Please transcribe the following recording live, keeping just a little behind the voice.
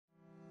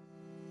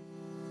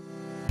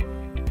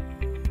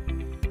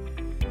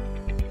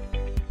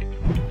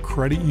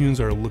credit unions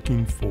are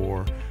looking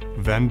for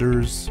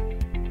vendors,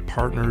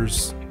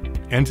 partners,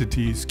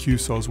 entities,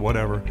 QSOs,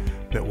 whatever,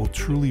 that will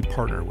truly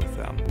partner with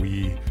them.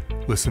 We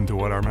listen to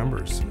what our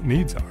members'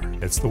 needs are.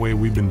 It's the way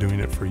we've been doing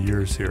it for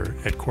years here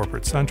at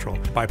Corporate Central.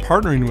 By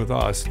partnering with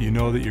us, you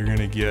know that you're going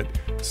to get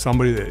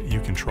somebody that you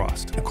can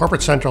trust.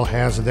 Corporate Central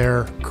has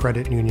their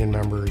credit union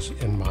members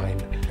in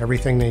mind.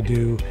 Everything they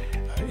do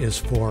is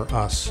for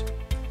us,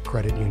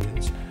 credit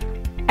unions.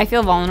 I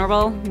feel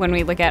vulnerable when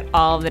we look at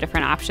all of the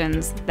different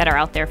options that are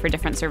out there for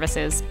different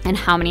services and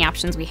how many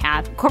options we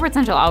have. Corporate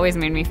Central always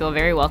made me feel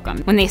very welcome.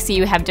 When they see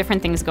you have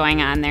different things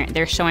going on,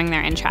 they're showing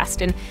their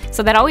interest. And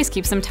so that always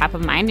keeps them top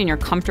of mind and you're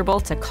comfortable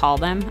to call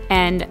them.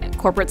 And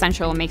Corporate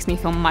Central makes me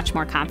feel much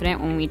more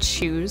confident when we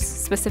choose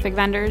specific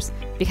vendors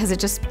because it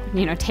just,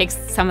 takes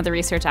some of the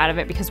research out of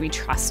it because we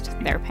trust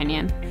their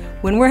opinion.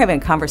 When we're having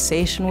a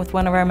conversation with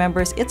one of our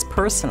members, it's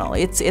personal.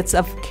 It's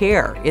of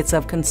care. It's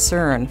of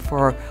concern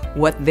for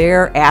what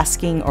they're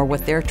asking or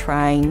what they're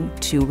trying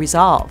to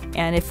resolve.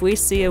 And if we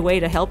see a way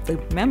to help the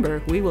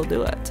member, we will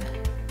do it.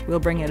 We'll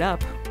bring it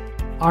up.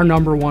 Our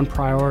number one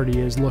priority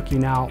is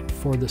looking out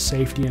for the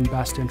safety and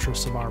best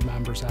interests of our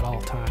members at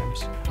all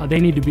times. They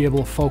need to be able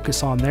to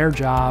focus on their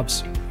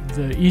jobs.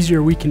 The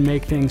easier we can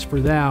make things for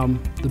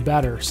them, the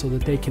better, so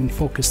that they can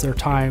focus their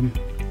time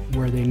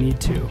where they need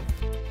to.